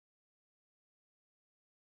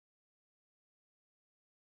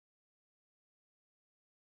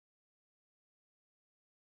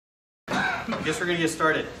I guess we're going to get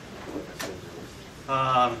started.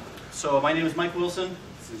 So my name is Mike Wilson.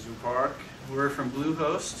 This is Park. We're from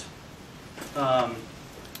Bluehost.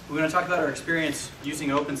 We're going to talk about our experience using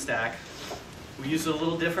Openstack. We use it a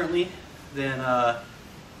little differently than,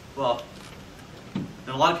 well,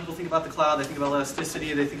 than a lot of people think about the cloud. They think about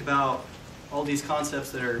elasticity. They think about all these concepts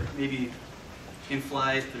that are maybe in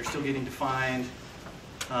flight, that are still getting defined.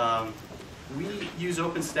 We use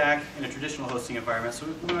Openstack in a traditional hosting environment, so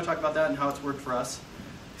we want to talk about that and how it's worked for us.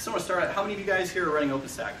 So I want to start out, how many of you guys here are running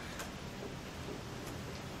Openstack?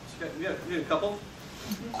 So we got a couple.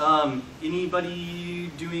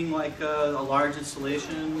 Anybody doing like a large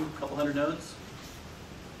installation, a couple hundred nodes?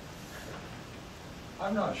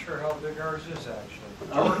 I'm not sure how big ours is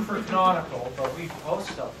actually. I work for Canonical, but we host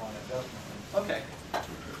stuff on it, definitely. Okay.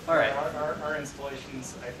 All right. Our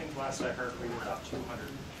installations, I think last I heard we were about 200.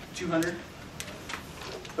 200?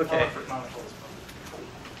 Okay. For Canonical as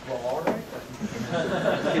well. Well, all right.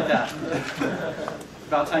 Look at that.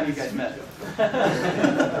 About time you guys met.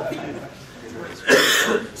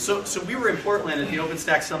 So we were in Portland at the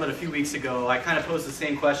Openstack Summit a few weeks ago. I kind of posed the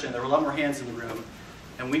same question. There were a lot more hands in the room.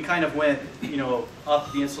 And we kind of went,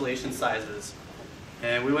 up the installation sizes.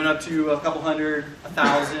 And we went up to a couple hundred,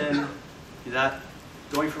 1,000. That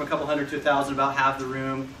going from a couple hundred to 1,000, about half the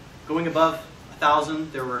room. Going above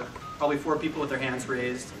 1,000, there were probably 4 people with their hands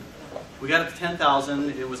raised. We got up to 10,000.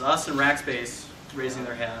 It was us and Rackspace raising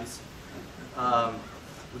their hands.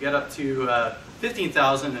 We got up to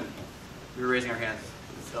 15,000, and we were raising our hands.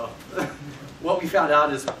 So what we found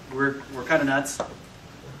out is we're kind of nuts.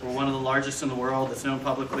 We're one of the largest in the world that's known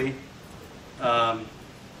publicly. So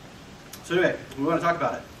anyway, we want to talk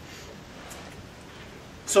about it.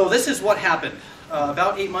 So this is what happened.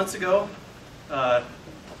 About 8 months ago,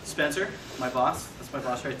 Spencer, my boss, that's my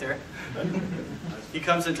boss right there, he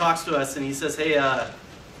comes and talks to us and he says, hey,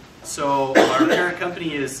 so our parent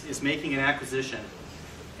company is making an acquisition.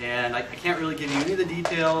 And I can't really give you any of the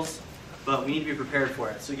details, but we need to be prepared for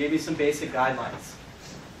it. So he gave me some basic guidelines.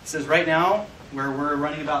 He says right now, where we're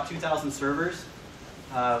running about 2,000 servers,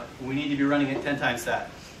 we need to be running at 10 times that.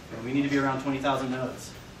 And we need to be around 20,000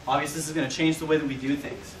 nodes. Obviously, this is going to change the way that we do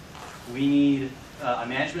things. We need a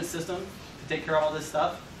management system to take care of all this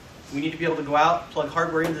stuff. We need to be able to go out, plug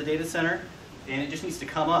hardware into the data center, and it just needs to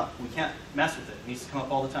come up. We can't mess with it. It needs to come up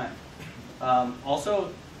all the time.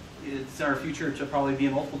 Also, it's in our future to probably be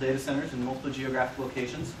in multiple data centers in multiple geographic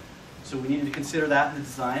locations. So we needed to consider that in the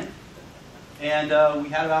design. And we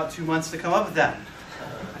had about 2 months to come up with that.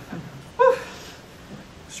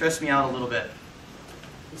 Stressed me out a little bit.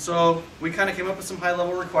 So we kind of came up with some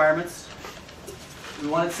high-level requirements. We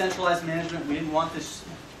wanted centralized management. We didn't want this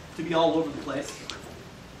to be all over the place.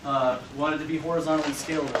 We wanted it to be horizontally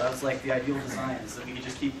scalable. That was like the ideal design, so we could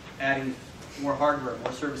just keep adding more hardware,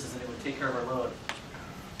 more services, and it would take care of our load.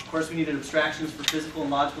 Of course, we needed abstractions for physical and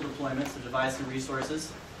logical deployments of device and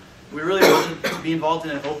resources. We really wanted to be involved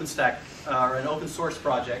in an Openstack or an open source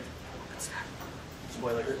project.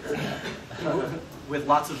 Spoiler. With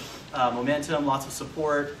lots of momentum, lots of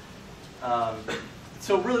support.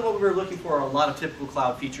 So really what we were looking for are a lot of typical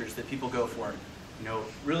cloud features that people go for.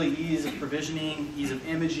 Really ease of provisioning, ease of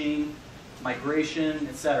imaging, migration,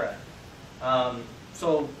 etc.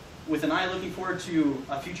 So with an eye looking forward to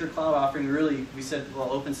a future cloud offering, we said, well,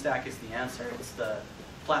 Openstack is the answer. It's the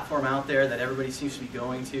platform out there that everybody seems to be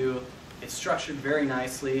going to. It's structured very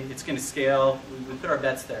nicely. It's going to scale. We put our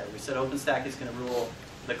bets there. We said Openstack is going to rule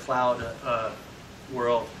the cloud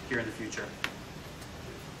world here in the future.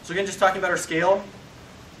 So again, just talking about our scale.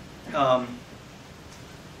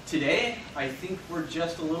 Today, I think we're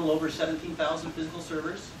just a little over 17,000 physical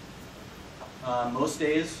servers. Most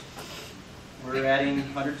days, we're adding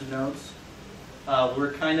hundreds of nodes.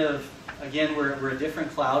 We're kind of, again, we're a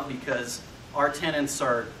different cloud because our tenants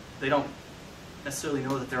they don't necessarily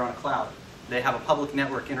know that they're on a cloud. They have a public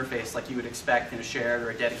network interface like you would expect in a shared or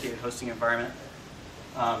a dedicated hosting environment.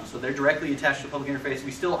 So they're directly attached to a public interface.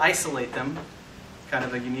 We still isolate them, kind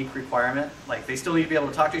of a unique requirement. Like they still need to be able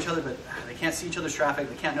to talk to each other, but they can't see each other's traffic.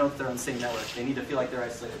 They can't know that they're on the same network. They need to feel like they're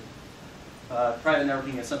isolated. Private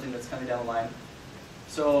networking is something that's coming down the line.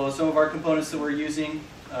 So some of our components that we're using,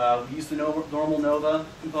 we use the normal Nova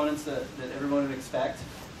components that everyone would expect.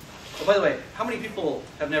 Oh, by the way, how many people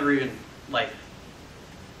have never even, I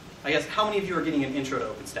guess, how many of you are getting an intro to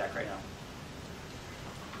Openstack right now?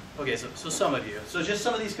 Okay, so some of you. So just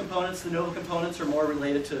some of these components, the Nova components are more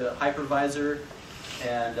related to hypervisor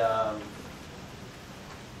and I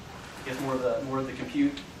guess more of the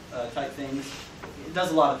compute type things. It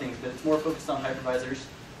does a lot of things, but it's more focused on hypervisors.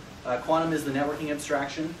 Quantum is the networking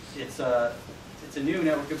abstraction. It's a new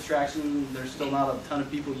network abstraction. There's still not a ton of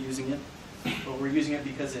people using it. but we're using it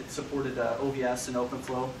because it supported OVS and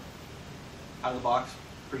OpenFlow out of the box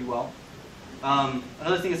pretty well.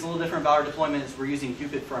 Another thing that's a little different about our deployment is we're using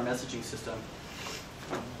Cupid for our messaging system,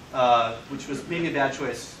 which was maybe a bad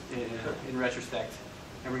choice in retrospect.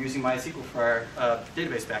 And we're using MySQL for our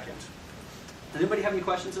database backend. Does anybody have any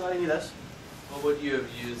questions about any of this? What would you have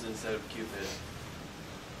used instead of Cupid?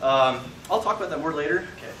 I'll talk about that more later,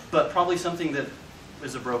 Okay. but probably something that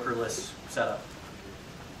is a brokerless setup.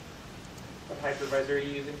 What hypervisor are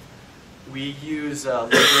you using? We use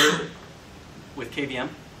Lizard with KVM.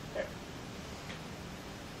 Okay.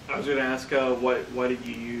 I was going to ask, why did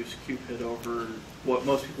you use Cupid over what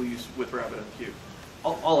most people use with RabbitMQ?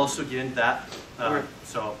 I'll also get into that, Okay.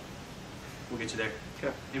 so we'll get you there.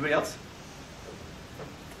 Okay. Anybody else?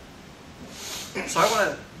 So I want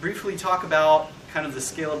to briefly talk about kind of the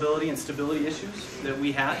scalability and stability issues that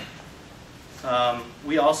we had.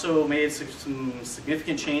 We also made some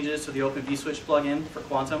significant changes to the Open vSwitch plugin for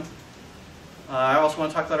Quantum. I also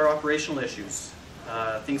want to talk about our operational issues,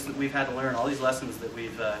 things that we've had to learn, all these lessons that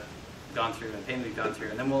we've gone through and pain that we've gone through.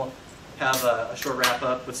 And then we'll have a short wrap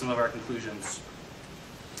up with some of our conclusions.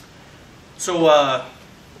 So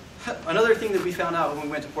another thing that we found out when we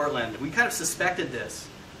went to Portland, we kind of suspected this,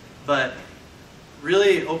 but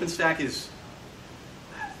really Openstack is,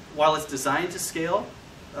 while it's designed to scale,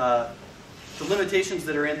 the limitations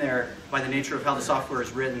that are in there by the nature of how the software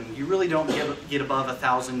is written, you really don't get above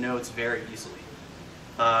 1,000 nodes very easily.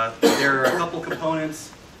 There are a couple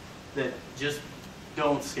components that just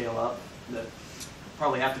don't scale up, that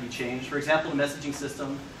probably have to be changed. For example, the messaging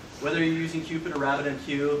system, whether you're using Cupid or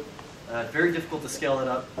RabbitMQ, very difficult to scale it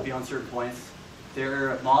up beyond certain points.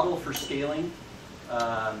 Their model for scaling,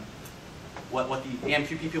 what the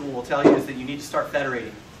AMQP people will tell you is that you need to start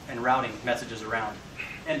federating and routing messages around.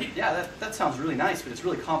 And yeah, that sounds really nice, but it's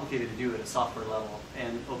really complicated to do at a software level,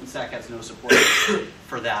 and OpenStack has no support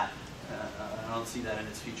for that. I don't see that in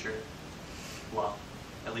its future, well,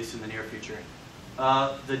 at least in the near future.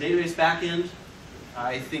 The database backend,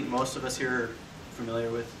 I think most of us here are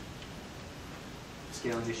familiar with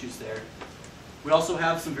scaling issues there. We also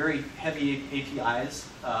have some very heavy APIs.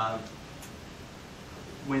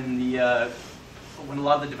 When a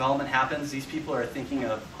lot of the development happens, these people are thinking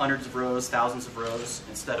of hundreds of rows, thousands of rows,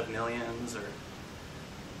 instead of millions. Or,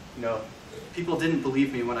 you know, people didn't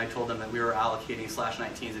believe me when I told them that we were allocating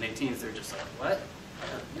 /19s and 18s. They're just like, "What?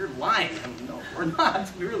 You're lying." And, no, we're not.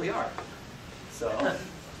 We really are. So,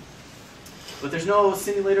 but there's no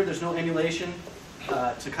simulator. There's no emulation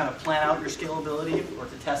to kind of plan out your scalability or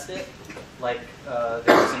to test it, like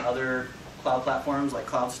there is in other cloud platforms like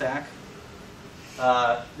CloudStack.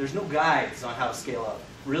 There's no guides on how to scale up.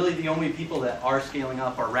 Really, the only people that are scaling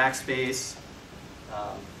up are Rackspace,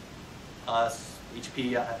 us,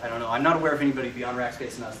 HP. I don't know. I'm not aware of anybody beyond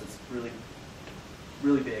Rackspace and us that's really,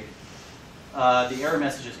 really big. The error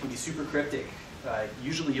messages can be super cryptic.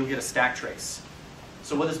 Usually, you'll get a stack trace.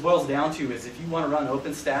 So what this boils down to is, if you want to run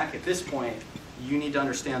OpenStack at this point, you need to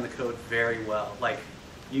understand the code very well. Like,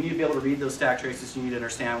 you need to be able to read those stack traces. You need to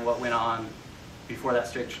understand what went on before that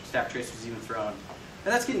stack trace was even thrown.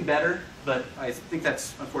 And that's getting better, but I think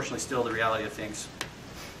that's unfortunately still the reality of things.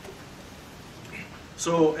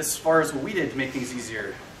 So as far as what we did to make things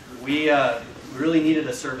easier, we really needed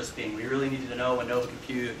a service ping. We really needed to know when Nova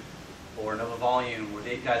Compute or Nova Volume or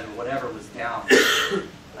the APIs or whatever was down.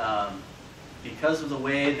 Because of the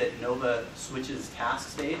way that Nova switches task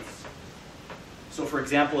states. So for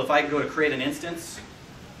example, if I go to create an instance,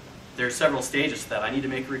 there's several stages to that. I need to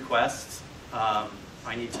make requests.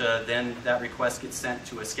 I need to, then that request gets sent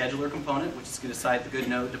to a scheduler component, which is going to decide the good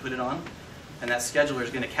node to put it on. And that scheduler is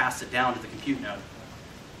going to cast it down to the compute node.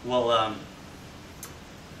 Well,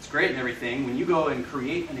 it's great and everything. When you go and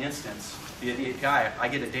create an instance via the API, I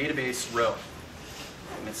get a database row.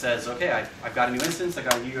 And it says, okay, I've got a new instance, I've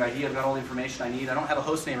got a UID, I've got all the information I need. I don't have a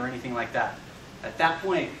host name or anything like that. At that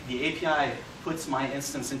point, the API puts my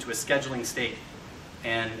instance into a scheduling state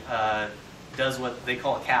and does what they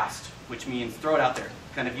call a cast, which means throw it out there,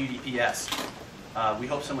 kind of UDPS. We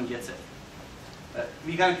hope someone gets it. It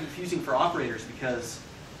can be kind of confusing for operators because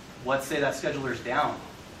let's say that scheduler is down.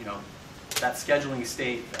 You know, that scheduling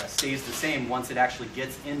state stays the same once it actually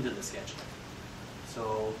gets into the scheduler.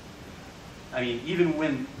 So, I mean, even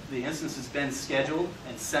when the instance has been scheduled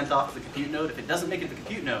and sent off to the compute node, if it doesn't make it to the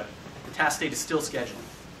compute node, the task state is still scheduling.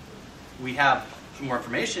 We have some more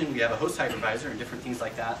information. We have a host hypervisor and different things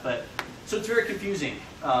like that. But so it's very confusing.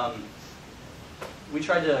 We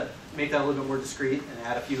tried to make that a little bit more discreet and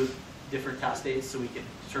add a few different task states so we could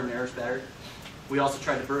determine errors better. We also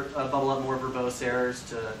tried to bubble up more verbose errors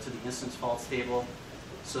to the instance faults table.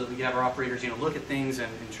 so that we can have our operators look at things and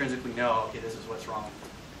intrinsically know, okay, this is what's wrong.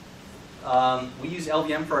 We use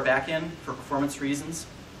LVM for our backend for performance reasons.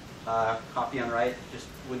 Copy on write just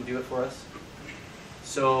wouldn't do it for us.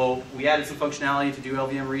 So we added some functionality to do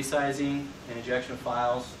LVM resizing and injection of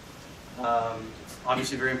files.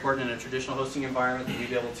 Obviously very important in a traditional hosting environment that we'd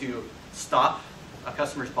be able to stop a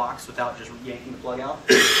customer's box without just yanking the plug out.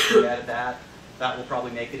 We added that. That will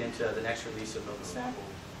probably make it into the next release of Openstack.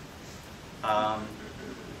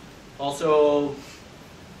 Also,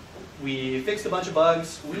 we fixed a bunch of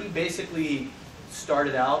bugs. We basically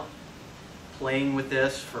started out playing with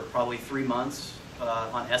this for probably 3 months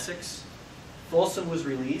on Essex. Folsom was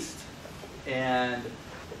released, and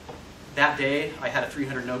that day I had a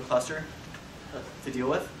 300 node cluster to deal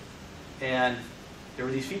with, and there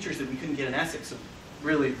were these features that we couldn't get in Essex. So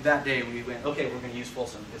really, that day we went, okay, we're going to use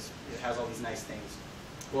Folsom because it has all these nice things.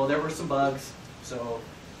 Well, there were some bugs, so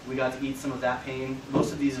we got to eat some of that pain.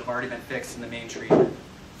 Most of these have already been fixed in the main tree.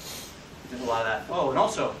 Did a lot of that. Oh, and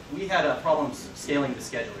also, we had problems scaling the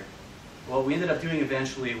scheduler. What we ended up doing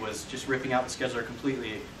eventually was just ripping out the scheduler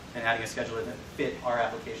completely and adding a scheduler that fit our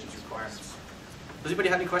application's requirements. Does anybody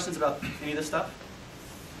have any questions about any of this stuff?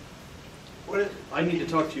 I need to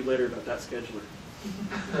talk to you later about that scheduler.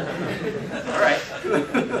 All right.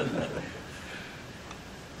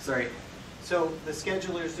 Sorry. So the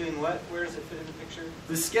scheduler is doing what? Where does it fit in the picture?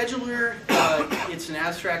 The scheduler, it's an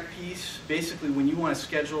abstract piece. Basically, when you want to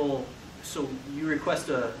schedule, so you request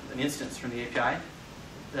an instance from the API.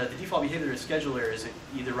 The default behavior of the scheduler is it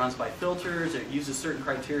either runs by filters, it uses certain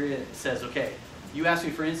criteria. It says, okay, you asked me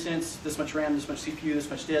for instance, this much RAM, this much CPU, this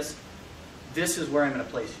much disk. This is where I'm going to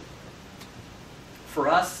place you. For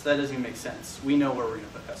us, that doesn't even make sense. We know where we're going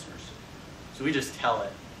to put customers. So we just tell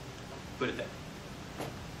it, put it there.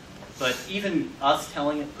 But even us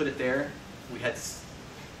telling it, put it there, we had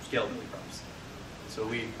scalability problems. So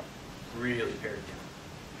we really pared it down.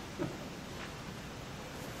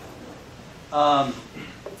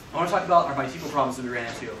 I want to talk about our MySQL problems that we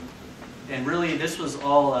ran into. And really, this was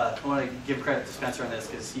all, I want to give credit to Spencer on this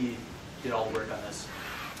because he did all the work on this.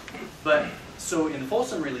 But, so in the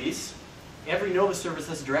Folsom release, every Nova service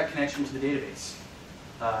has a direct connection to the database.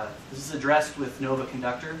 This is addressed with Nova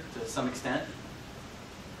Conductor to some extent.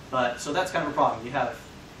 But, so that's kind of a problem. You have,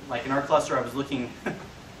 like in our cluster, I was looking at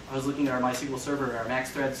our MySQL server, and our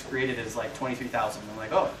max threads created is like 23,000. I'm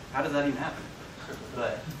like, oh, how does that even happen?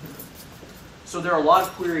 But, so there are a lot of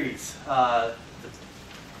queries.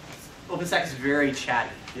 OpenStack is very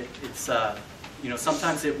chatty. It's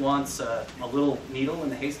sometimes it wants a little needle in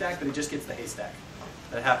the haystack, but it just gets the haystack.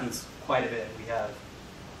 That happens quite a bit. We have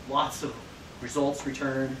lots of results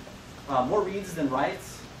returned, more reads than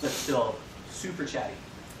writes, but still super chatty.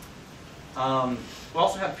 We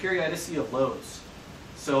also have periodicity of loads.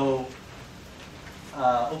 So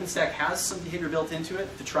OpenStack has some behavior built into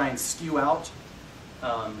it to try and skew out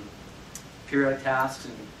periodic tasks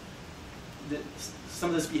and some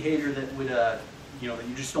of this behavior that would, that you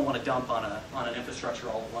just don't want to dump on an infrastructure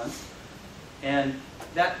all at once. And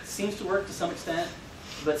that seems to work to some extent,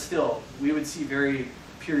 but still, we would see very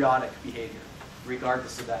periodic behavior,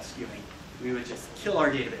 regardless of that skewing. We would just kill our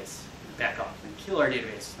database, back off, and kill our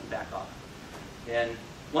database, and back off. And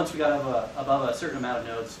once we got above a certain amount of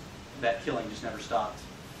nodes, that killing just never stopped.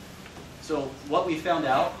 So what we found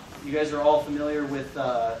out, you guys are all familiar with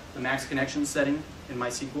the max connection setting in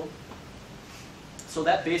MySQL. So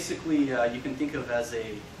that basically you can think of as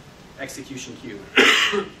a execution queue.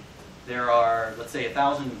 There are, let's say,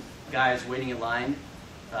 1,000 guys waiting in line,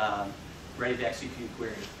 ready to execute a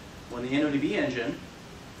query. Well, in the NODB engine,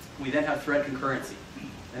 we then have thread concurrency.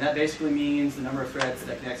 And that basically means the number of threads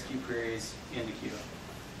that can execute queries in the queue.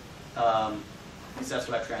 At least that's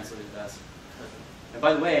what I've translated it as. And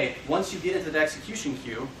by the way, once you get into the execution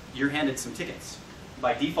queue, you're handed some tickets.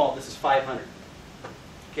 By default, this is 500.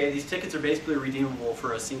 Okay, these tickets are basically redeemable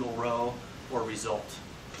for a single row or result.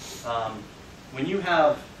 When you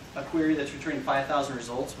have a query that's returning 5,000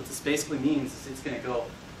 results, what this basically means is it's going to go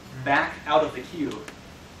back out of the queue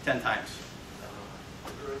 10 times.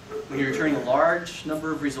 When you're returning a large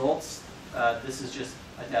number of results, this is just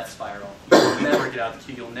a death spiral. You'll never get out of the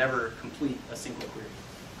queue. You'll never complete a single query.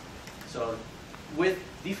 So with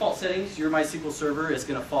default settings, your MySQL server is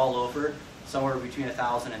going to fall over somewhere between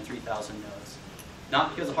 1,000 and 3,000 nodes.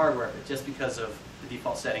 Not because of hardware, but just because of the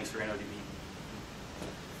default settings for NODB.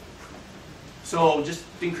 So just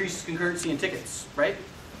increase concurrency in tickets, right?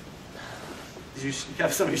 Did you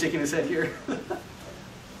have somebody shaking his head here?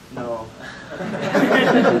 No.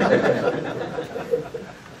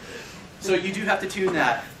 So you do have to tune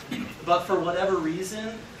that. But for whatever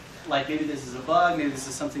reason, like maybe this is a bug, maybe this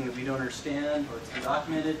is something that we don't understand or it's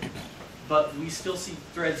undocumented, but we still see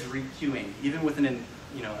threads re-queuing, even with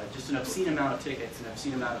just an obscene amount of tickets, an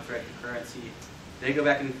obscene amount of thread concurrency. They go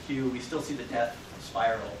back in the queue, we still see the death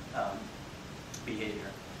spiral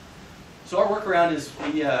behavior. So our workaround is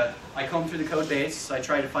I comb through the code base, I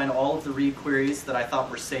try to find all of the read queries that I thought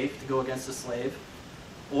were safe to go against a slave,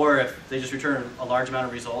 or if they just return a large amount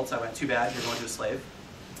of results, I went, too bad, you're going to a slave.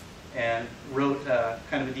 And wrote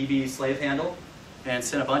kind of a DB slave handle and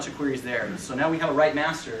sent a bunch of queries there. So now we have a write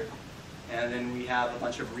master, and then we have a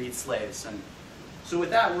bunch of read slaves. And so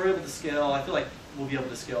with that, we're able to scale. I feel like we'll be able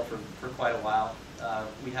to scale for quite a while.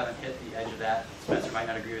 We haven't hit the edge of that. Spencer might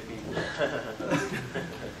not agree with me.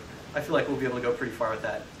 I feel like we'll be able to go pretty far with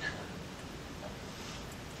that.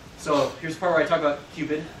 So here's the part where I talk about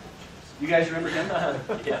Cupid. You guys remember him?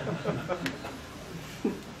 Yeah.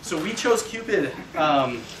 So we chose Cupid.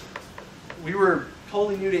 We were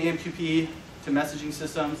totally new to AMQP, to messaging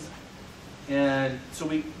systems, and so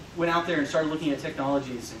we went out there and started looking at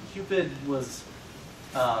technologies. And Cupid was,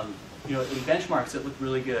 in benchmarks, it looked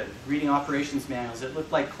really good. Reading operations manuals, it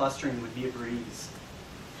looked like clustering would be a breeze.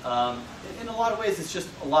 In a lot of ways, it's just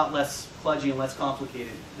a lot less kludgy and less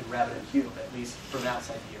complicated than RabbitMQ, at least from an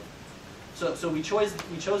outside view. So we chose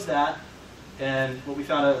that, and what we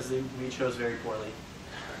found out is that we chose very poorly.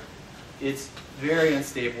 It's very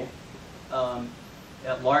unstable.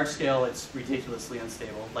 At large scale, it's ridiculously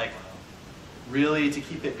unstable. Like, really, to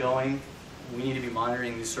keep it going, we need to be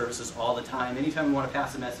monitoring these services all the time. Anytime we want to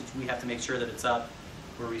pass a message, we have to make sure that it's up.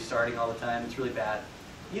 We're restarting all the time. It's really bad.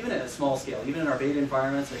 Even at a small scale, even in our beta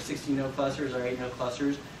environments, our 16-node clusters, our 8-node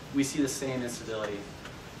clusters, we see the same instability.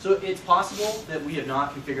 So it's possible that we have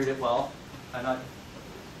not configured it well. I'm not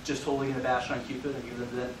just totally going to bash on Cupid and give them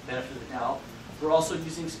the benefit of the doubt. We're also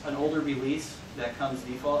using an older release that comes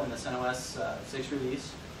default in the CentOS 6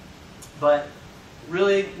 release. But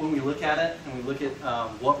really, when we look at it and we look at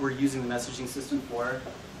what we're using the messaging system for,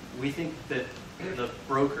 we think that the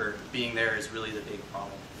broker being there is really the big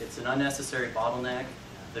problem. It's an unnecessary bottleneck.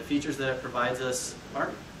 The features that it provides us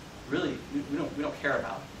aren't really, we don't care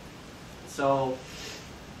about. So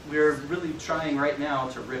we're really trying right now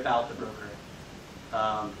to rip out the broker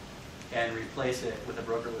and replace it with a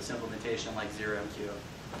brokerless implementation like ZeroMQ.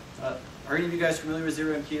 Are any of you guys familiar with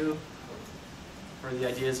ZeroMQ? Or the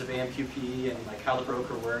ideas of AMQP and like how the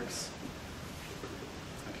broker works?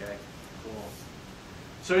 Okay, cool.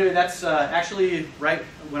 So anyway, that's actually right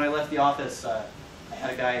when I left the office, I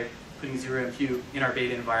had a guy putting ZeroMQ in our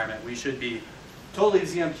beta environment. We should be totally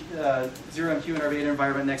ZeroMQ in our beta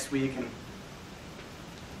environment next week, and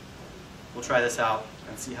we'll try this out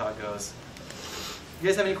and see how it goes. You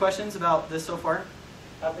guys have any questions about this so far?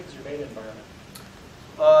 How big is your beta environment?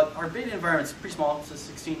 Our beta environment is pretty small. It's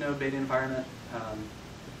a 16-node beta environment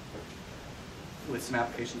with some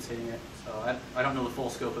applications hitting it. So I don't know the full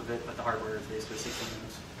scope of it, but the hardware is basically 16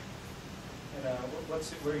 nodes. And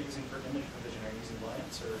what are you using for image provision? Are you using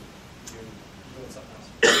Linux or are you doing something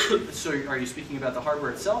else? So are you speaking about the hardware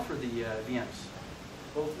itself or the VMs?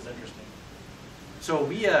 Both is interesting. So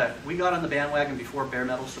we got on the bandwagon before bare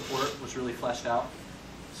metal support was really fleshed out.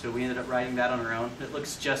 So we ended up writing that on our own. It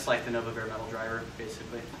looks just like the Nova bare metal driver,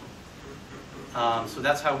 basically. So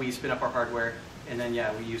that's how we spin up our hardware. And then,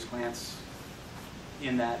 yeah, we use Glance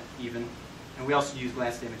in that even. And we also use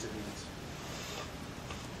Glance to image the VMs.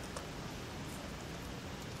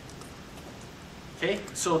 Okay,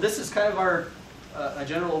 so this is kind of our a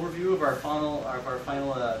general overview of our final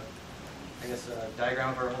I guess, diagram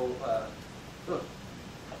of our whole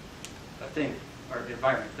thing, our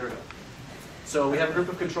environment. There we go. So we have a group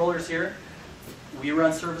of controllers here. We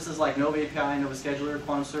run services like Nova API, Nova Scheduler,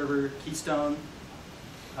 Quantum Server, Keystone. Is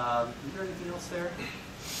there anything else there?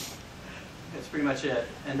 That's pretty much it.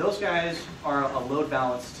 And those guys are a load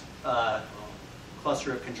balanced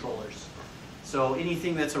cluster of controllers. So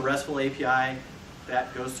anything that's a RESTful API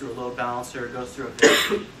that goes through a load balancer, goes through a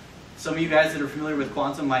bit. Some of you guys that are familiar with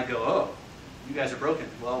Quantum might go, oh, you guys are broken.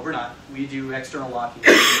 Well, we're not. We do external locking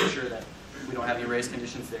to make sure that we don't have any race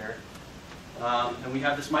conditions there. And we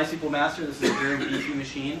have this MySQL master. This is a very beefy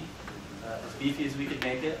machine, as beefy as we could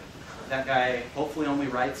make it. That guy, hopefully only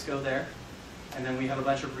writes go there. And then we have a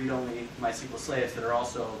bunch of read-only MySQL slaves that are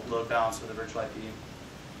also load balanced with a virtual IP.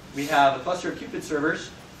 We have a cluster of Cupid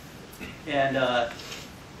servers. And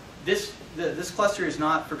this cluster is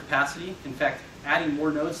not for capacity. In fact, adding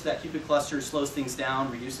more nodes to that Cupid cluster slows things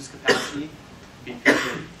down, reduces capacity because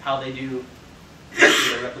of how they do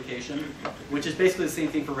their replication, which is basically the same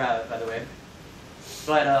thing for Rabbit, by the way.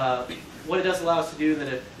 But what it does allow us to do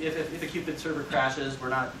that if a Cupid server crashes, we're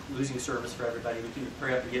not losing service for everybody. We can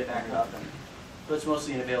hurry up and get it back up but it's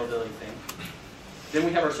mostly an availability thing. Then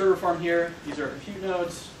we have our server farm here. These are our compute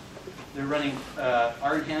nodes. They're running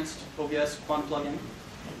our enhanced OBS Quant plugin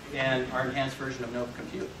and our enhanced version of Nova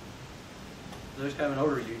Compute. So there's kind of an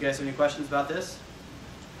overview. You guys have any questions about this?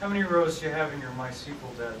 How many rows do you have in your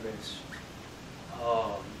MySQL database?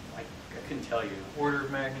 I couldn't tell you. Order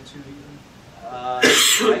of magnitude even?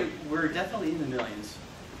 We're definitely in the millions.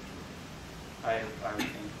 I would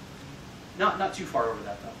think. Not too far over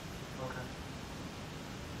that though.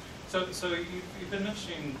 Okay. So you've been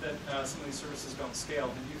mentioning that some of these services don't scale.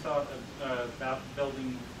 Have you thought about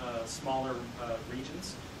building smaller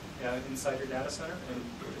regions inside your data center? And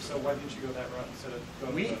so why didn't you go that route instead of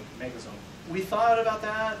going to the megazone? We thought about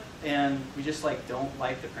that, and we just don't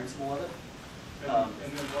like the principle of it. And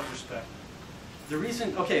in what respect? The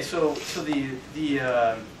reason, okay, so the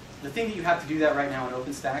thing that you have to do that right now in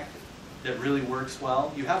Openstack that really works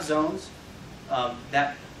well, you have zones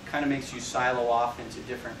that kind of makes you silo off into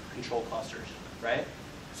different control clusters, right?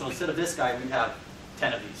 So instead of this guy, we have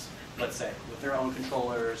 10 of these, let's say, with their own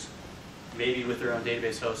controllers, maybe with their own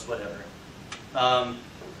database hosts, whatever.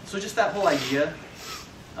 So just that whole idea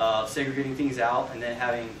of segregating things out and then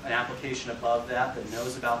having an application above that that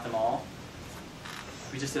knows about them all,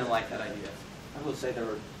 we just didn't like that idea. I will say there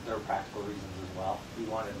were practical reasons as well. We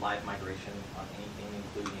wanted live migration on anything,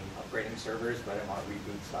 including upgrading servers, but I didn't want to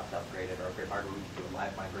reboot stuff to upgrade it or upgrade hardware. We could do a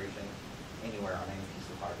live migration anywhere on any piece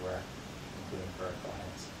of hardware, including for our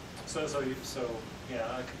clients. So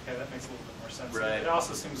yeah, okay, that makes a little bit more sense. Right. It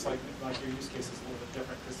also seems like your use case is a little bit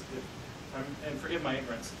different because, and forgive my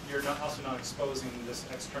ignorance, you're also not exposing this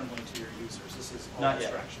externally to your users. This is all Not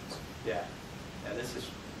yet. abstractions. Yeah, this is,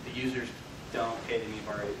 the users don't hit any of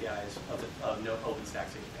our APIs of no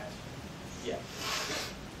OpenStack's APIs. Yeah.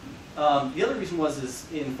 The other reason is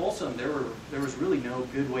in Folsom there was really no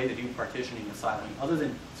good way to do partitioning and siloing other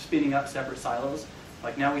than spinning up separate silos.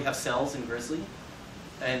 Like now we have cells in Grizzly,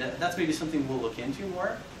 and that's maybe something we'll look into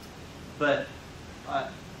more. But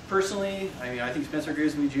personally, I think Spencer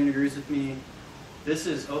agrees with me, June agrees with me. This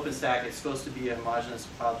is OpenStack. It's supposed to be a homogeneous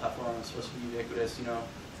cloud platform. It's supposed to be ubiquitous.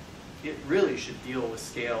 It really should deal with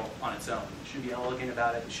scale on its own. It should be elegant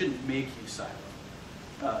about it. It shouldn't make you silo.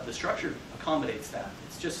 The structure accommodates that.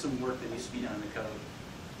 It's just some work that needs to be done in the code,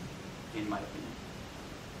 in my opinion.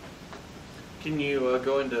 Can you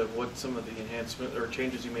go into what some of the enhancement or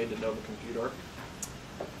changes you made to Nova Compute are?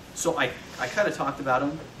 So I kind of talked about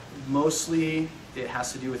them. Mostly it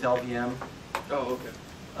has to do with LVM. Oh, okay.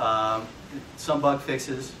 Some bug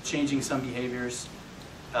fixes, changing some behaviors.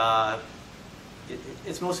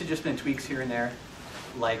 It's mostly just been tweaks here and there,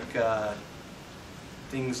 like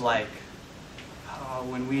things like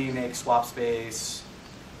when we make swap space,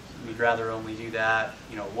 we'd rather only do that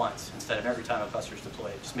once instead of every time a cluster is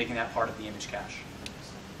deployed, just making that part of the image cache.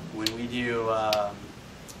 When we do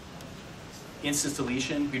instance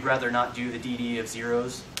deletion, we'd rather not do the DD of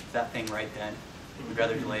zeros, that thing right then. We'd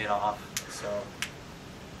rather delay it off. So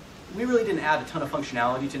we really didn't add a ton of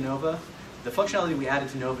functionality to Nova. The functionality we added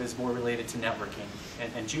to Nova is more related to networking,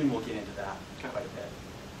 and June will get into that quite a bit.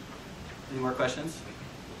 Any more questions?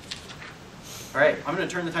 All right, I'm going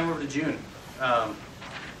to turn the time over to June.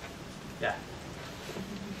 Yeah.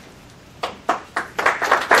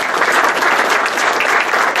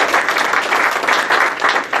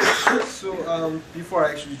 So before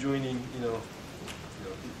actually joining,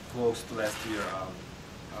 Bluehost last year,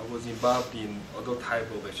 I was involved in other type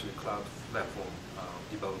of actually cloud platform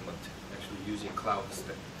development, actually using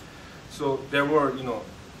Openstack. So there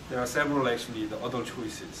are several actually the other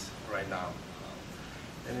choices right now,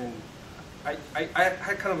 and then I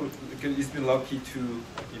kind of it's been lucky to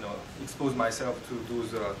expose myself to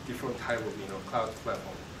those different type of cloud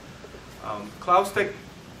platform. Openstack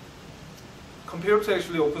compared to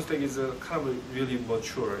actually OpenStack is kind of really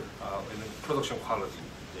mature in production quality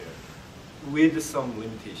there, with some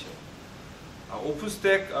limitation.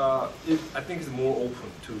 OpenStack I think is more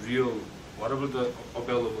open to real whatever the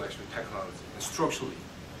available actually technology and structurally.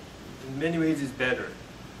 In many ways it's better,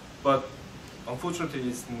 but unfortunately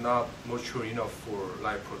it's not mature enough for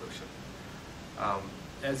live production.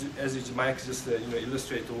 As Mike just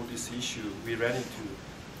illustrated all this issue we ran into,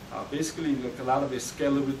 basically like a lot of the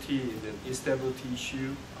scalability and then instability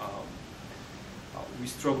issue, we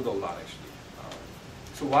struggled a lot actually.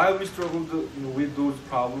 So while we struggled with those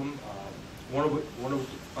problems,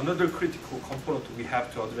 another critical component we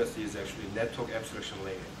have to address is actually network abstraction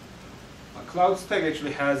layer. Openstack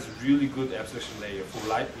actually has really good abstraction layer for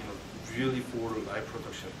live, really for live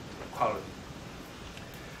production quality.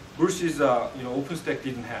 Versus OpenStack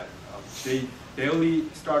didn't have. They barely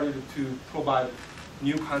started to provide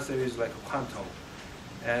new concepts like quantum,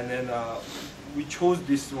 And then we chose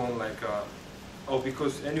this one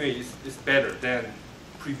because anyway it's better than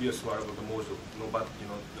previous whatever the module, nomad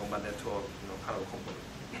network, kind of component.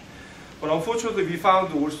 But unfortunately, we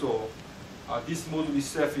found also this module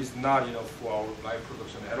itself is not enough for our live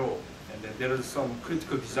production at all, and then there is some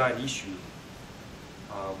critical design issue.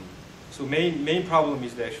 So main problem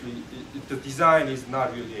is that actually the design is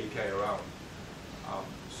not really API around.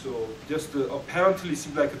 So just apparently it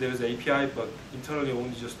seems like there is an API, but internally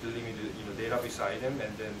only just the limited database item,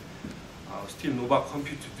 and then still nobody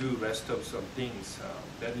compute to do rest of some things.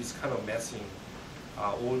 That is kind of messing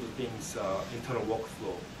all the things internal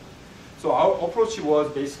workflow. So our approach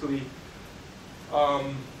was basically,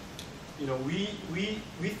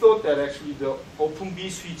 we thought that actually the Open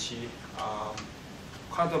vSwitch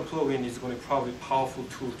quantum plugin is going to be probably a powerful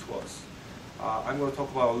tool to us. I'm going to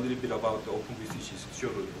talk about a little bit about the Open vSwitches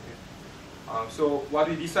shortly. Okay? So what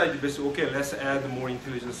we decided is, okay, let's add more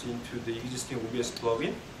intelligence into the existing OBS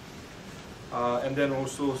plugin. And then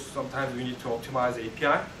also sometimes we need to optimize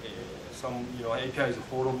API. Some API is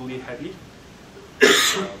horribly heavy.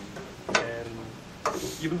 And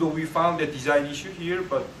even though we found the design issue here,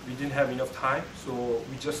 but we didn't have enough time, so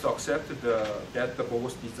we just accepted that the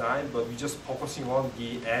bogus design, but we just focusing on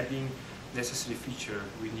the adding necessary feature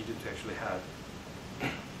we needed to actually have.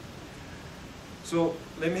 So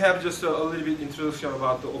let me have just a little bit introduction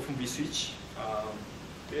about the Open vSwitch.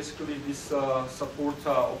 Basically, this supports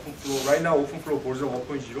OpenFlow. Right now, OpenFlow version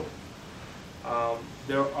 1.0.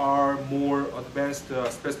 There are more advanced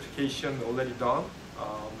specifications already done,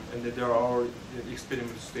 and then there are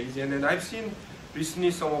experimental stage. And then I've seen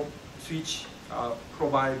recently some of switch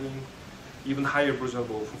providing even higher version of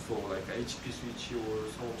OpenFlow, like HP switch or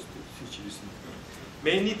some of switch recently.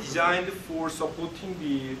 Mainly designed for supporting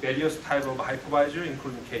the various type of hypervisor,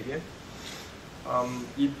 including KVM.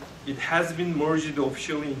 It has been merged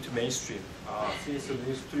officially into mainstream since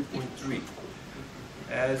Linux 3.3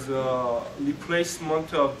 as a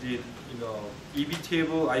replacement of the EV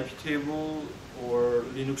table, IP table, or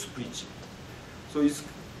Linux bridge. So it's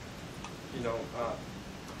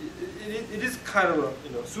it is kind of a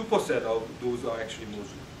superset of those are actually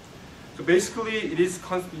modules. So basically, it is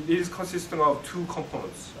consisting of two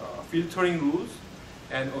components: filtering rules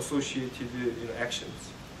and associated actions.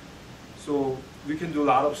 So we can do a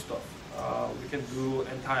lot of stuff. We can do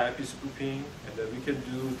anti-IP spoofing, and then we can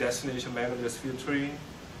do destination MAC address filtering,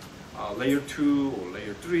 layer 2 or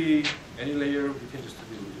layer 3, any layer we can just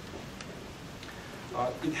do it.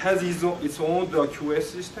 It has its own QoS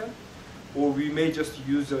system, or we may just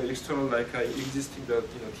use external existing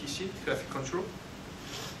TC, traffic control.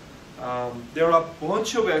 There are a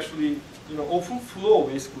bunch of actually, OpenFlow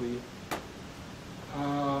basically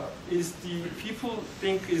is the people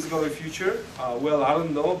think is going to be future. Well, I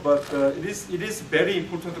don't know, but it is very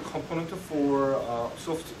important component for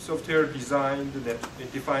software defined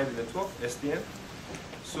network (SDN).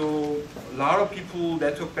 So a lot of people,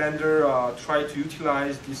 network vendor, try to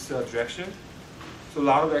utilize this direction. So a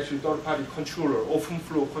lot of actually third-party controller,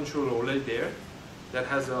 OpenFlow controller already there that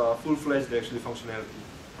has a full-fledged actually functionality.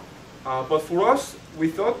 But for us, we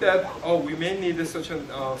thought that we may need such a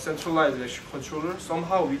centralized controller.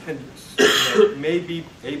 Somehow we can may be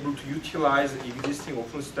able to utilize the existing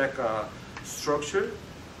Openstack structure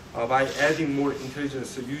by adding more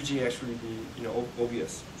intelligence using actually the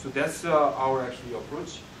OBS. So that's our actually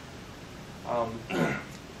approach.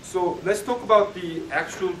 So let's talk about the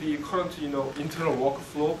current internal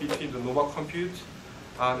workflow between the Nova Compute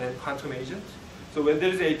and Quantum Agent. So when there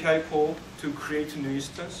is an API call to create a new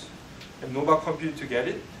instance, and Nova Compute to get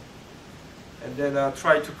it, and then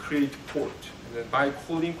try to create port, and then by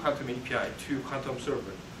calling Quantum API to Quantum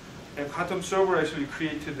Server, and Quantum Server actually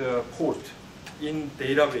created a port in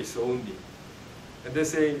database only, and they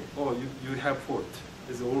say, oh, you have port.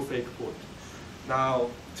 It's all fake port. Now,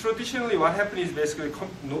 traditionally, what happened is basically,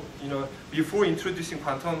 before introducing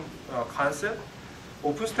quantum concept,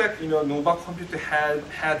 OpenStack, Nova Compute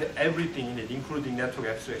had everything in it, including network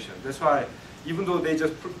abstraction. That's why, even though they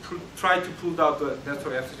just try to pull out the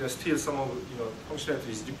network abstraction, still some of functionality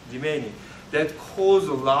is remaining. That caused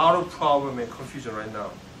a lot of problem and confusion right now.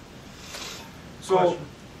 So,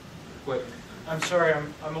 wait. I'm sorry,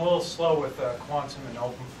 I'm a little slow with Quantum and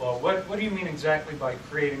OpenFlow. What do you mean exactly by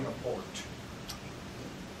creating a port?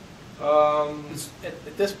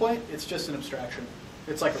 At this point, it's just an abstraction.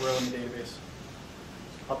 It's like a row in the database.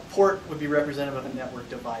 A port would be representative of a network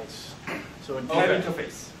device. So in Tab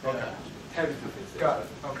interface. Okay. Tab interface. Got it.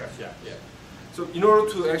 Okay. Yeah. So in order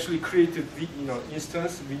to actually create the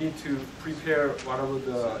instance, we need to prepare whatever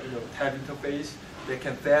the tab interface. they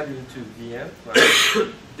can fed into VM.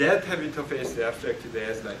 Right? That type of interface is abstracted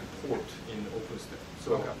as like a port in Openstack.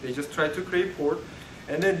 So they just try to create port,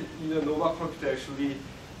 and then Nova Computer actually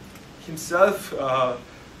himself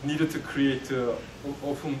needed to create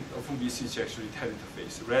OpenVCH actually type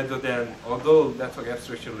interface rather than other network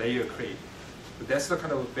abstraction layer create. So that's the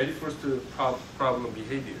kind of very first problematic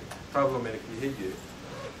behavior.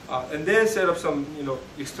 And then set up some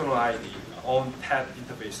external ID on that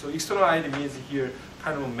interface. So external ID means here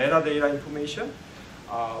kind of metadata information,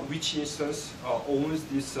 which instance owns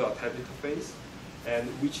this type interface, and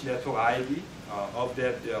which network ID of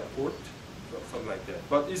that port, something like that.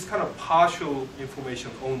 But it's kind of partial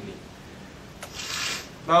information only.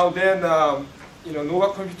 Now then,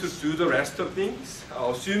 Nova Computer do the rest of things,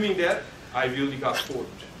 assuming that I really got port,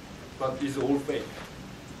 but it's all fake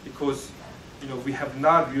because we have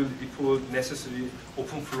not really deployed necessary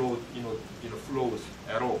open flow flows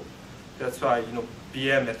at all. That's why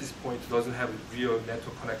VM at this point doesn't have real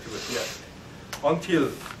network connectivity yet.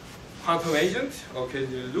 Until quantum agent, okay,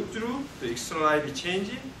 you look through the external ID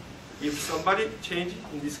changing. If somebody change,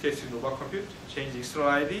 in this case Nova Compute, change the external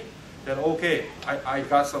ID, then okay, I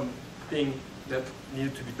got something that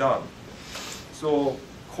needed to be done. So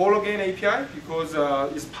call again API because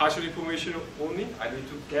it's partial information only. I need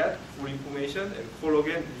to get full information and call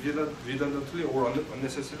again redundantly or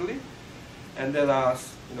unnecessarily, and then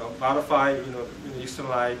modify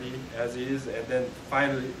external ID as is, and then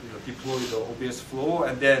finally deploy the OBS flow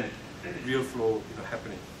and then real flow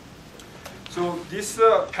happening. So this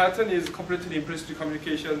pattern is completely implicit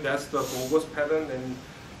communication. That's the bogus pattern, and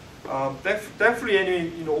definitely any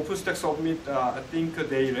OpenStack submit. I think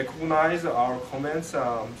they recognize our comments.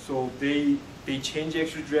 So they change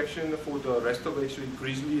actually direction for the rest of actually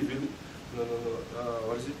Grizzly. Really,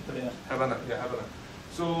 what is it? Havana. Yeah, Havana.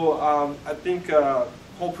 So I think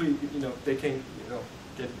hopefully they can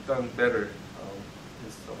get done better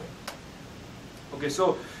this way. Okay,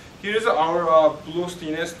 so here's our Bluehost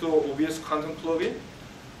Inesto OBS content plugin.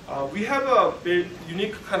 We have a very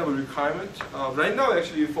unique kind of a requirement. Right now,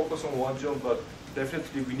 actually, we focus on one zone, but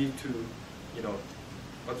definitely we need to,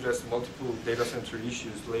 address multiple data center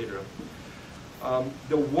issues later.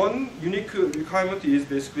 The one unique requirement is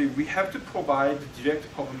basically we have to provide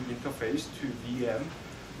direct public interface to VM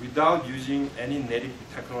without using any native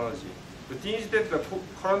technology. The thing is that the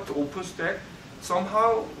current OpenStack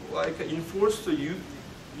somehow enforced the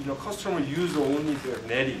customer use only the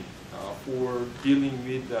netting for dealing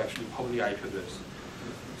with actually public IP address.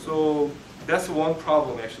 So that's one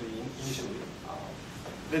problem actually initially.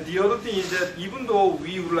 The other thing is that even though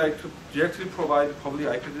we would like to directly provide public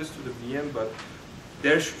IP address to the VM, but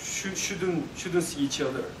they shouldn't see each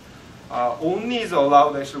other. Only is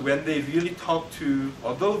allowed actually when they really talk to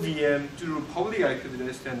other VM through public IP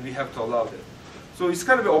address, then we have to allow that. So it's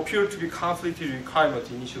kind of appeared to be conflicting requirement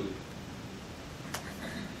initially.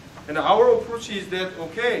 And our approach is that,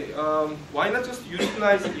 okay, why not just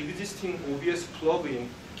utilize existing OBS plugin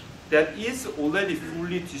that is already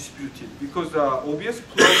fully distributed? Because the OBS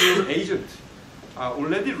plugin agent are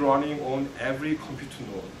already running on every computer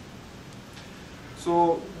node.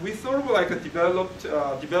 So we thought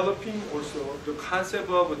of developing also the concept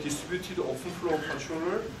of a distributed open flow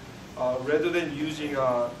controller rather than using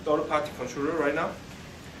a third-party controller right now.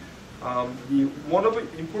 One of the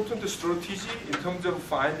important strategy in terms of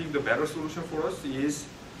finding the better solution for us is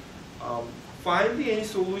finding a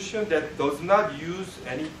solution that does not use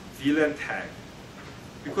any VLAN tag.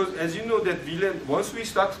 Because as you know that VLAN, once we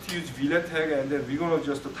start to use VLAN tag, and then we're going to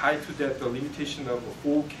just tie to that the limitation of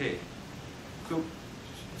 4K. So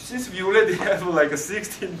since we already have like a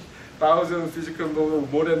 16,000 physical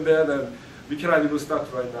node, more than that, and we cannot even start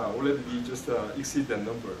right now. Already we just exceed that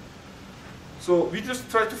number. So we just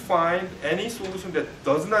try to find any solution that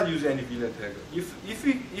does not use any VLAN tag.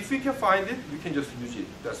 If we can find it, we can just use it.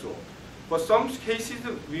 That's all. But some cases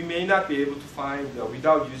we may not be able to find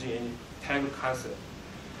without using any tag concept.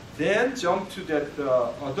 Then jump to that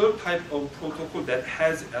other type of protocol that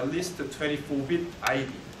has at least a 24-bit ID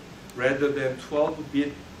rather than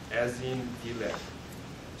 12-bit as in VLAN.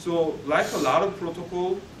 So like a lot of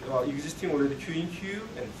protocol existing already QinQ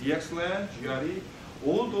and VXLAN, GRE,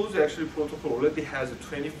 all those actually protocol already has a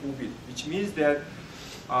 24-bit, which means that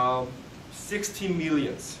 16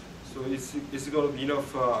 millions. So it's going to be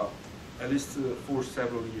enough at least for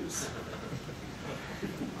several years.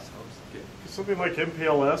 Something like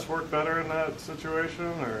MPLS work better in that situation,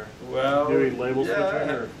 or well, doing label switching?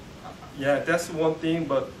 Or? Yeah, that's one thing,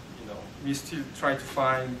 but we still try to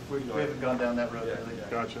find. We haven't gone down that road. Yeah, Really.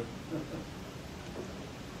 Gotcha.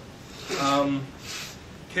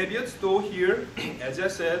 caveats though here, as I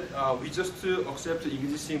said, we just accept the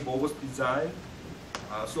existing bogus design.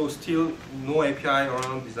 So still no API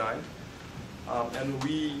around design. And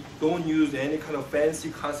we don't use any kind of fancy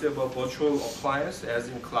concept of virtual appliance as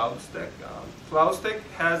in CloudStack. CloudStack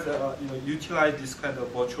has utilized this kind of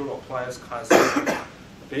virtual appliance concept,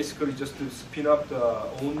 basically just to spin up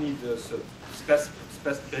only the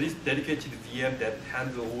dedicated VM that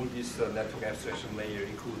handle all this network abstraction layer,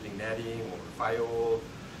 including netting or firewall,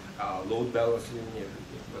 load balancing,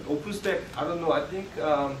 everything. But OpenStack, I don't know. I think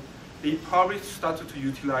they probably started to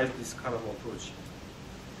utilize this kind of approach.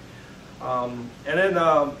 And then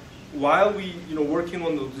while we working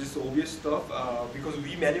on this obvious stuff, because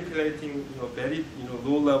we manipulating very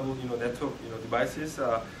low level network devices,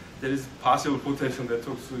 there is possible potential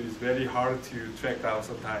network, so it's very hard to track down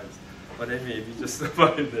sometimes. But anyway, we just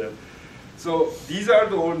find them. So these are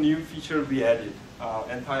the all new features we added: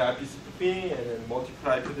 anti-IP spoofing, and then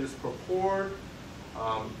multiple IP address per port,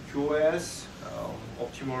 QoS,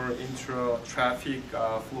 optimal intra-traffic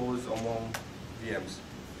flows among VMs.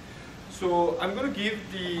 So I'm going to give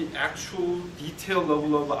the actual detailed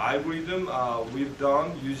level of algorithm we've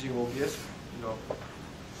done using OBS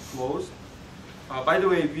flows. By the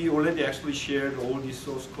way, we already actually shared all this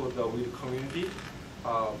source code with the community.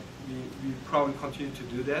 We probably continue to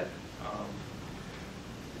do that.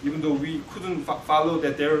 Even though we couldn't follow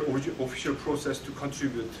their official process to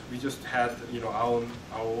contribute, we just had our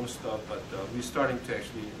own stuff. But we're starting to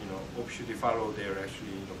actually officially follow their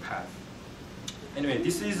path. Anyway,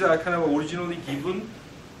 this is kind of originally given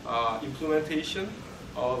implementation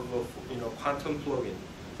of quantum plugin.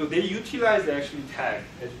 So they utilize actually tag,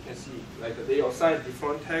 as you can see, like they assign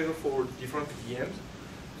different tag for different VMs.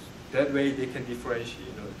 That way they can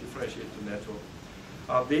differentiate the network.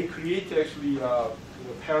 They create actually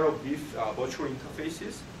pair of these virtual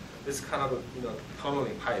interfaces. It's kind of a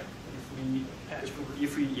tunneling pipe.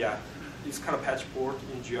 It's kind of patch port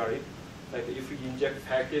in GRE. Like if we inject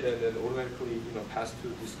packet and then automatically pass to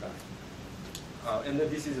this guy. And then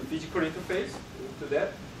this is a physical interface to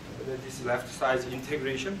that. And then this left side is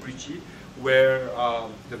integration bridge where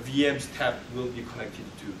the VM's tab will be connected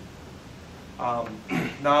to.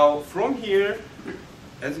 Now from here,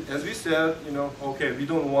 as we said, okay, we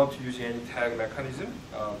don't want to use any tag mechanism.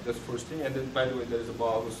 That's the first thing. And then by the way, there is a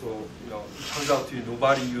bug. So it turns out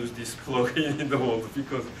nobody used this plugin in the world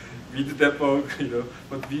because we did that bug,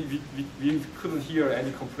 but we couldn't hear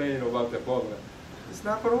any complaint about that bug. It's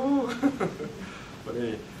not going to work. But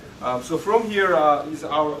anyway, so from here is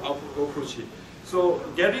our approach. So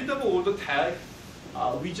get rid of all the tag.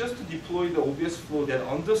 We just deploy the OBS flow that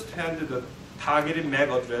understands the targeted MAC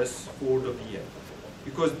address for the VM.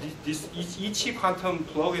 Because each quantum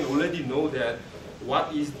plugin already know that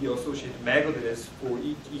what is the associated MAC address for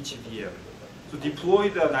each VM. So deploy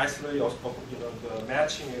the nicely, the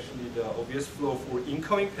matching actually the OBS flow for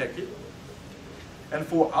incoming packet. And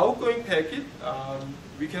for outgoing packet,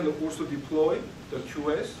 we can also deploy the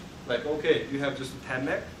QoS. Like, okay, you have just 10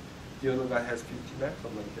 MAC, the other guy has 50 MAC,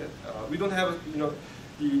 something like that. We don't have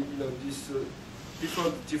this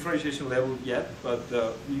differentiation level yet, but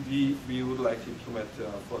we would like to implement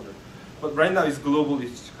further. But right now it's global,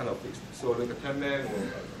 it's kind of fixed. So like a 10 MAC or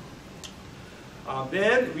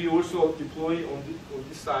then we also deploy on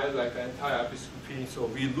this side like anti-IP spoofing. So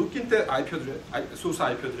we look into IP address, source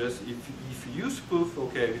IP address. If you spoof,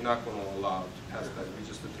 okay, we're not going to allow to pass that. We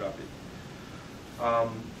just drop it.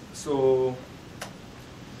 So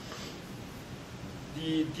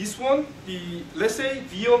this one, let's say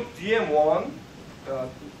VM1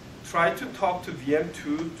 try to talk to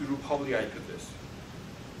VM2 through public IP address.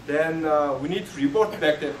 Then we need to revert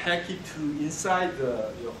back that packet to inside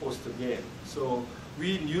the host again. So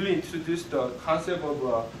we newly introduced the concept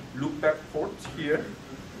of loopback port here.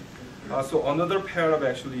 So another pair of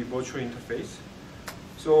actually virtual interface.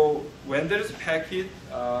 So when there is a packet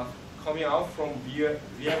coming out from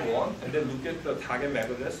VM1 and then look at the target MAC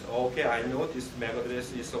address, okay, I know this MAC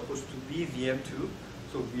address is supposed to be VM2.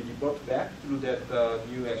 So we revert back through that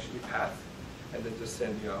new actually path and then just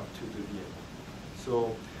send you out to the VM.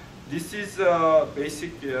 So this is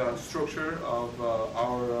basic structure of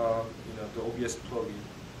our the OBS plugin.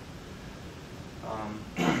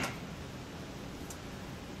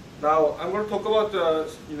 Now I'm going to talk about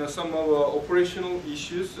some of the operational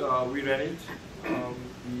issues we ran into.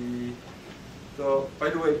 By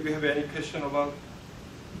the way, do you have any question about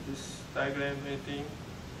this diagram? Anything?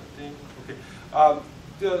 Okay.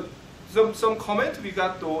 Some comment we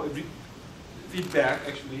got though feedback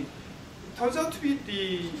actually. Turns out to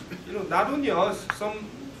be not only us, some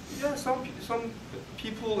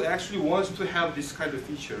people actually wants to have this kind of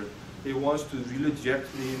feature. they want to really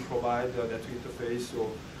directly provide the network interface.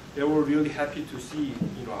 So they were really happy to see,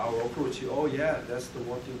 our approach. Oh yeah, that's the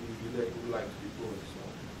one thing we really would like to be doing.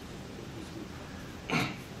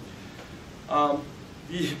 So,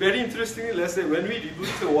 very interestingly, let's say when we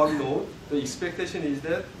reboot the one node, the expectation is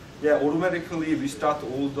that automatically restart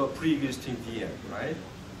all the pre-existing VM, right?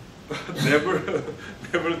 never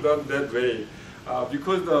done that way.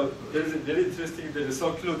 Because there is a very interesting, there's a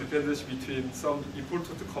circular dependency between some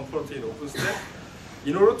important component in OpenStack.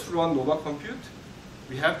 In order to run Nova Compute,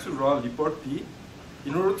 we have to run libvirt.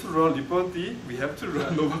 In order to run libvirt, we have to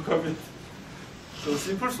run Nova Compute. So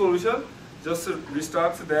simple solution, just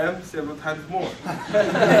restart them several times more.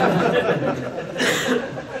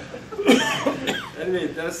 Anyway,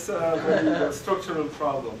 that's a very structural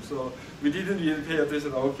problem. So we didn't really pay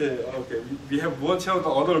attention. Okay, we have watched out the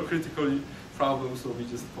other critical problems, so we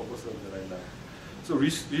just focus on that right now. So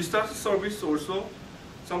restart service also.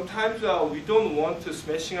 Sometimes we don't want to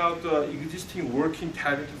smashing out the existing working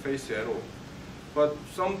tab interface at all. But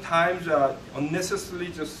sometimes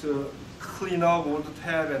unnecessarily just clean up all the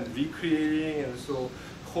tab and recreating, and so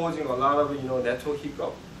causing a lot of network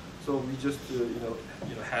hiccup. So we just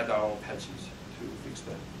had our own patches to fix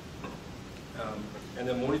that. And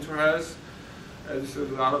the monitor has a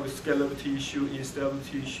lot of scalability issue,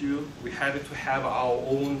 instability issue. We had to have our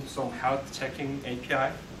own some health checking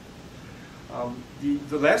API.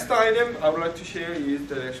 The last item I would like to share is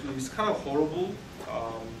that actually it's kind of horrible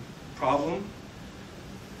problem.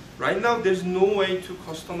 Right now, there's no way to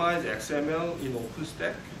customize XML in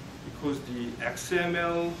OpenStack because the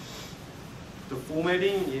XML, the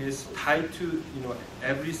formatting is tied to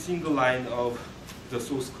every single line of the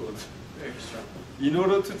source code. In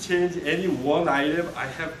order to change any one item, I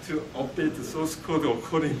have to update the source code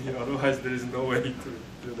accordingly. Otherwise, there is no way to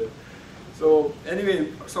do that. So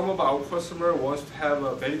anyway, some of our customer wants to have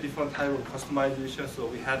a very different type of customization, so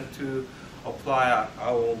we had to apply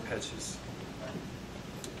our own patches.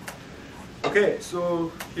 Okay,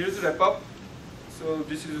 so here's the wrap up. So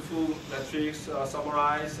this is a full metrics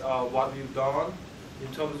summarize what we've done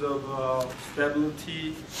in terms of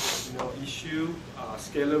stability, issue,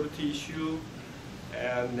 scalability issue,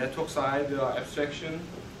 and network side abstraction,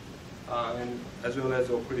 and as well as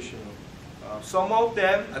operational. Some of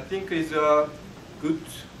them I think is good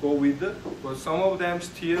to go with, but some of them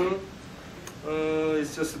still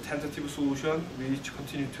it's just a tentative solution. We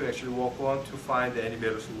continue to actually work on to find any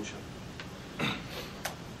better solution.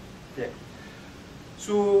 Okay.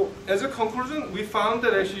 So as a conclusion, we found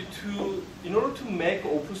that actually in order to make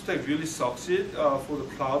OpenStack really succeed for the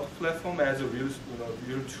cloud platform as a real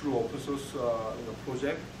true open source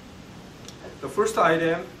project, the first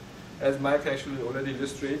item, as Mike actually already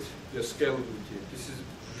illustrates, the scalability. This is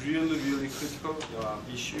really, really critical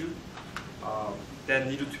issue that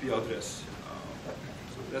needed to be addressed.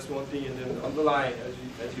 So that's one thing, and then underlying,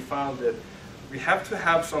 as you found that we have to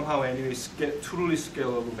have somehow anyway truly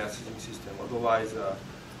scalable messaging system. Otherwise,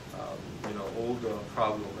 all the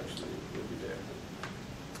problem actually will be there.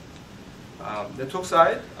 Network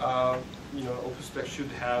side, OpenStack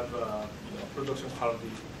should have production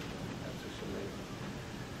quality.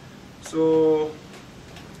 So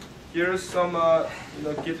here's some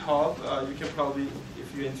GitHub. You can probably,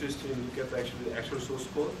 if you're interested, look at the actual source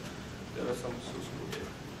code. There are some source code there.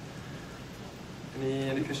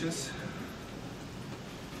 Any questions?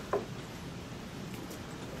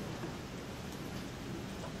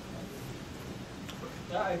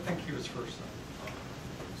 I think he was first.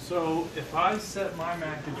 So if I set my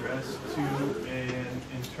MAC address to an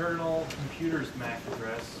internal computer's MAC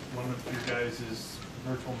address, one of you guys'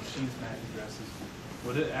 virtual machine's MAC addresses,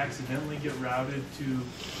 would it accidentally get routed to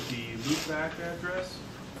the loopback address,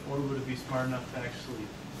 or would it be smart enough to actually?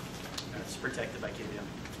 It's protected by KVM.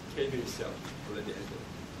 KVM itself already has it.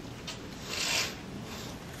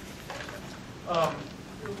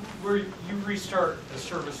 Where you restart the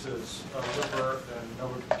services, libvirt and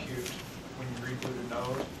Nova Compute, when you reboot a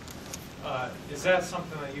node, is that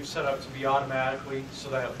something that you've set up to be automatically, so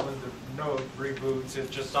that when the node reboots,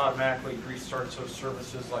 it just automatically restarts those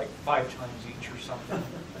services like 5 times each or something?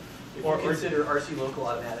 If you consider RC local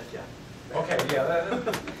automatic, yeah. Okay, yeah,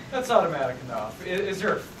 that's automatic enough. Is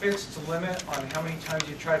there a fixed limit on how many times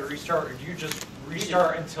you try to restart, or do you just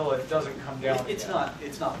restart until it doesn't come down? It's not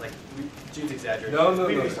like Jude's exaggerating. No.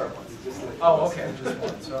 We restart once. Oh, okay, just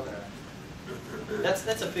once. Okay. That's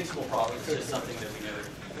a fixable problem. It's just something that we never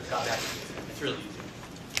got back to. It's really easy.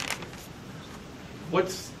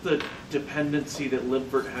 What's the dependency that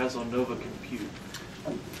libvirt has on Nova Compute?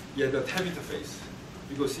 Yeah, the tab interface.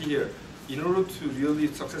 Because see here, in order to really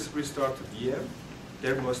successfully start the VM,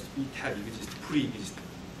 there must be tab pre-existing.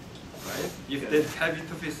 right? If that tab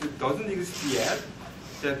interface doesn't exist yet,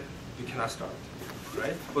 then you cannot start,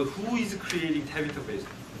 right? But who is creating tab interface?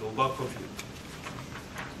 Nova Compute.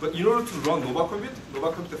 But in order to run Nova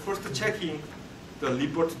Compute first checking the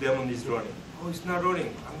libvirt daemon is running. Oh, it's not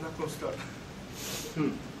running. I'm not going to start.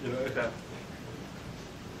 You know, okay.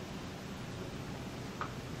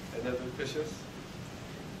 Any other questions?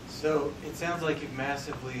 So it sounds like you've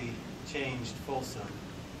massively changed Folsom.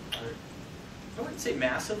 I wouldn't say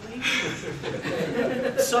massively.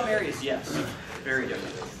 Some areas, yes. Very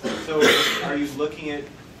different. So are you looking at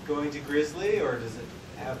going to Grizzly, or does it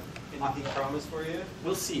have anything promised for you?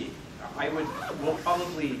 We'll see.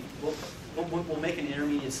 We'll make an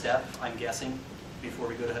intermediate step, I'm guessing, before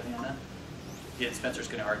we go to Havana. Yeah, Spencer's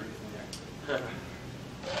going to argue with me there.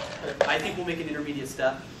 I think we'll make an intermediate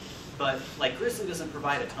step, but like Grizzly doesn't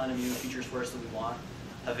provide a ton of new features for us that we want.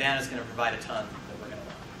 Havana's going to provide a ton that we're going to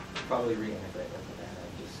want. Probably reintegrate with Havana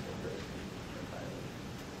and just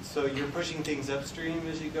So you're pushing things upstream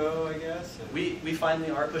as you go, I guess? We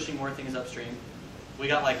finally are pushing more things upstream. We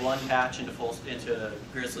got like one patch into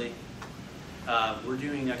Grizzly. We're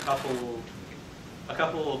doing a couple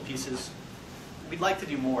pieces. We'd like to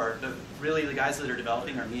do more, but really the guys that are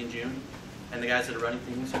developing are me and June, and the guys that are running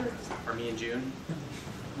things are me and June.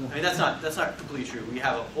 I mean, that's not completely true. We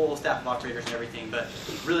have a whole staff of operators and everything, but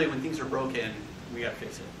really when things are broken, we got to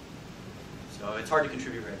fix it. So it's hard to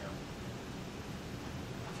contribute right now.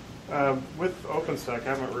 With Openstack, I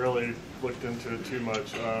haven't really looked into it too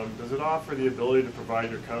much. Does it offer the ability to provide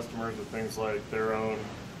your customers with things like their own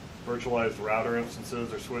virtualized router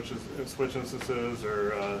instances or switch instances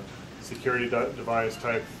or security device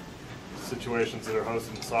type situations that are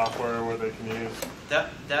hosted in software where they can use?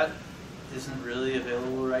 That isn't really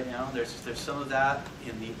available right now. There's some of that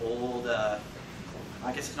in the old, I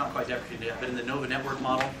guess it's not quite deprecated yet, but in the Nova network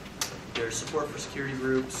model, there's support for security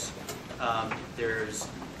groups. There's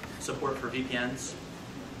support for VPNs.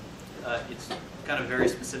 It's kind of very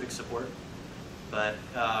specific support, but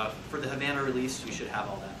for the Havana release, you should have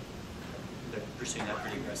all that. They're pursuing that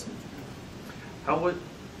pretty aggressively.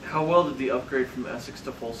 How well did the upgrade from Essex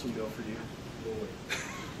to Folsom go for you?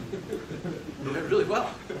 It went really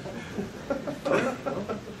well.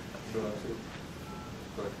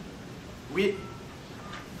 We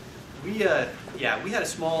had a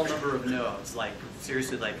small number of nodes, like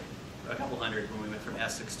seriously like a couple hundred when we went from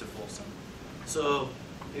Essex to Folsom. So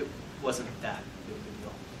it wasn't that big of a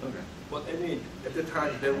deal. Okay. But I mean, at the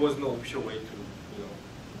time there was no official way to,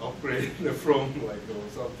 upgrade from like or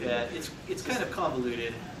something. Yeah, it's kind of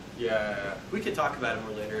convoluted. Yeah. We can talk about it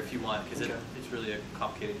more later if you want, because it's really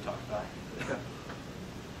complicated to talk about. Okay.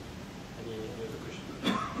 Any other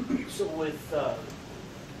questions? So with,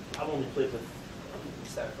 I've only played with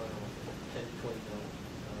Stack for 10 to 20 now.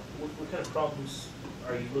 What kind of problems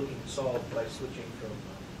are you looking to solve by switching from,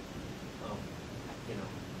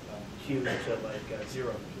 queue to like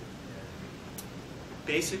zero queue?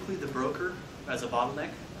 Basically, the broker as a bottleneck.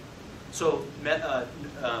 So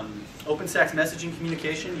OpenStack's messaging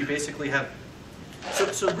communication, you basically have,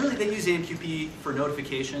 so really they use AMQP for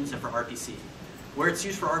notifications and for RPC. Where it's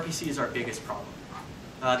used for RPC is our biggest problem.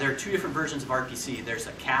 There are two different versions of RPC. There's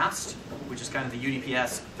a cast, which is kind of the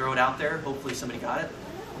UDPS, throw it out there, hopefully somebody got it.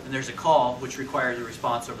 And there's a call, which requires a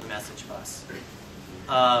response over the message bus.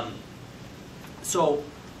 So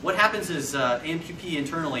what happens is AMQP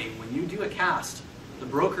internally, when you do a cast, the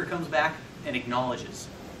broker comes back and acknowledges.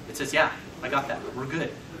 It says, yeah, I got that, we're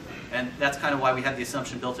good. And that's kind of why we have the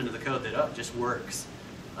assumption built into the code that, it just works.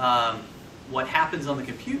 What happens on the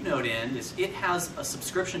compute node end is it has a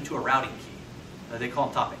subscription to a routing key. They call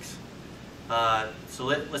them topics. So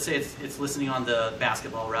let's say it's listening on the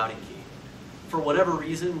basketball routing key. For whatever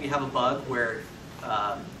reason, we have a bug where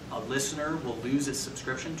a listener will lose its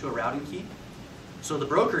subscription to a routing key. So the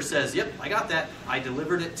broker says, yep, I got that. I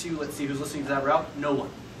delivered it to, let's see who's listening to that route. No one.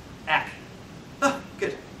 ACK. Oh,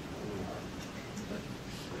 good.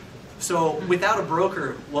 So without a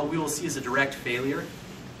broker, what we will see is a direct failure,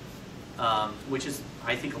 which is,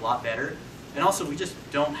 I think, a lot better. And also, we just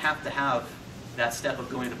don't have to have that step of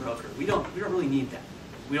going to the broker. We don't really need that.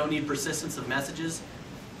 We don't need persistence of messages.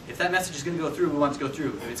 If that message is going to go through, we want it to go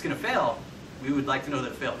through. If it's going to fail, we would like to know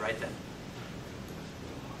that it failed right then.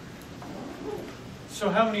 So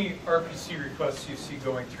how many RPC requests do you see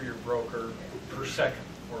going through your broker per second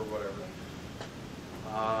or whatever?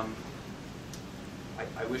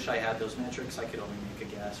 I wish I had those metrics. I could only make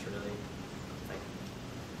a guess, really.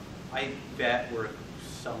 I bet we're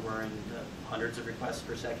somewhere in the hundreds of requests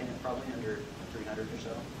per second, and probably under 300 or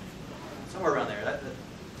so. Somewhere around there.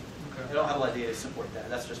 Okay. I don't have a lot of data to support that.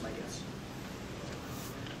 That's just my guess.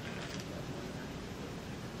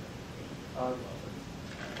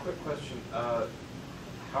 Quick question.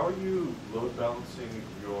 How are you load balancing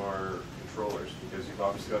your controllers? Because you've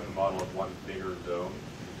obviously got the model of one bigger dome.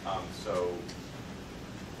 So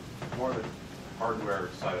more of the hardware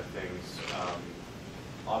side of things,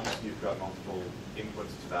 obviously you've got multiple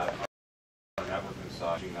inputs to that network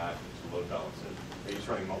inside that to load balance it. Are you just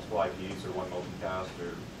running multiple IPs or one multicast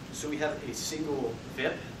or? So we have a single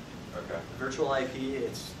VIP, Okay. virtual IP.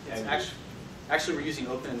 It's actually we're using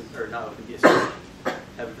not OpenBSD,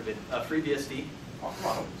 heaven forbid, FreeBSD. Oh,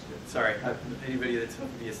 come on, that's good. Sorry, anybody that's an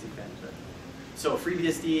OpenBSD fan. But. So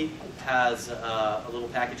FreeBSD has a little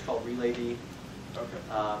package called RelayD. Okay.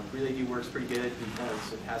 RelayD works pretty good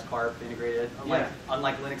because it has carp integrated. Yeah.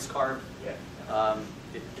 Unlike Linux carp, Yeah.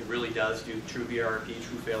 it really does do true VRP,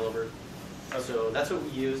 true failover. Okay. So that's what we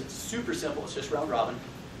use. It's super simple. It's just round robin.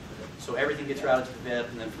 So everything gets routed to the VIP,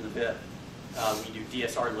 and then from the VIP, we do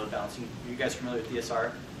DSR load balancing. Are you guys familiar with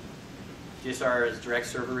DSR? DSR is direct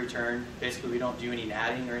server return. Basically, we don't do any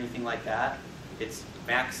natting or anything like that. It's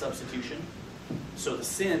MAC substitution. So the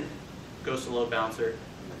SYN goes to the load balancer.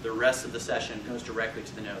 The rest of the session goes directly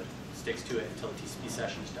to the node. Sticks to it until the TCP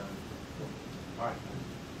session is done. All right.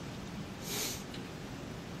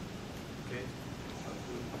 Okay.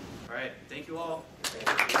 All right. Thank you all.